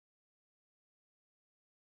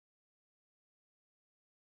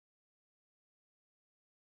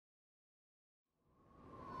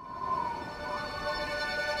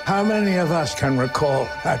How many of us can recall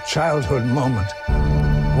that childhood moment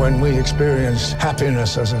when we experienced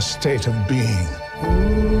happiness as a state of being?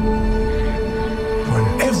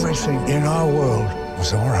 When everything in our world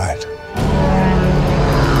was all right.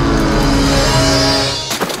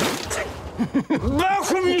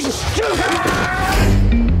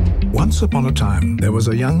 Once upon a time, there was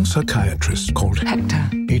a young psychiatrist called Hector.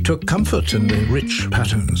 He took comfort in the rich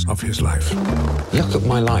patterns of his life. Look at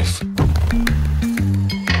my life.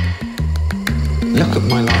 Look at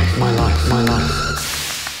my life, my life, my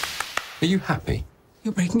life. Are you happy?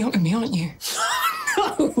 You're breaking up with me, aren't you?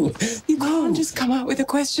 No! You can't just come out with a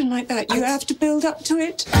question like that. You have to build up to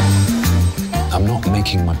it. I'm not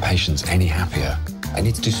making my patients any happier. I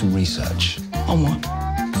need to do some research. On what?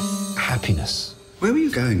 Happiness. Where were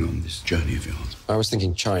you going on this journey of yours? I was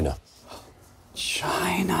thinking China.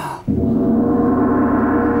 China.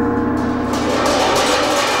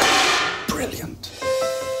 Brilliant.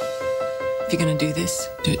 If you're going to do this,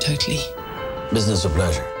 do it totally. Business or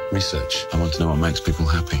pleasure? Research. I want to know what makes people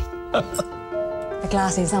happy. The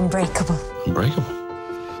glass is unbreakable. Unbreakable?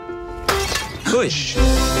 Push.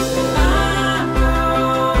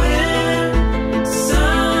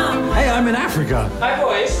 Hey, I'm in Africa. Hi,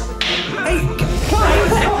 boys. Hey,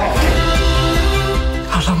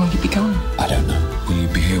 How long will you be gone? I don't know. Will you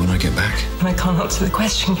be here when I get back? And I can't answer the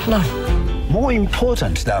question, can I? More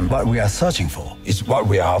important than what we are searching for is what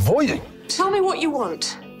we are avoiding. Tell me what you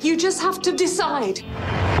want. You just have to decide.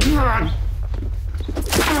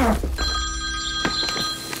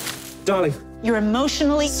 darling. You're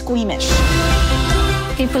emotionally squeamish.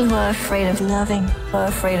 People who are afraid of loving are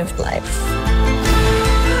afraid of life.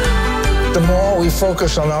 The more we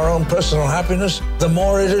focus on our own personal happiness, the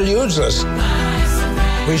more it eludes us.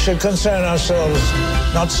 We should concern ourselves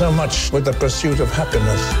not so much with the pursuit of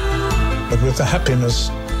happiness, but with the happiness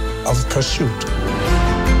of pursuit.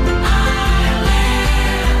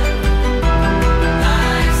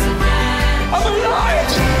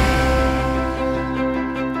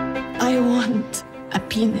 I want a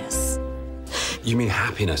penis. You mean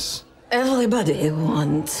happiness? Everybody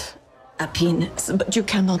wants a penis, but you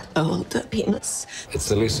cannot hold a penis.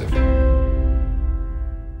 It's elusive.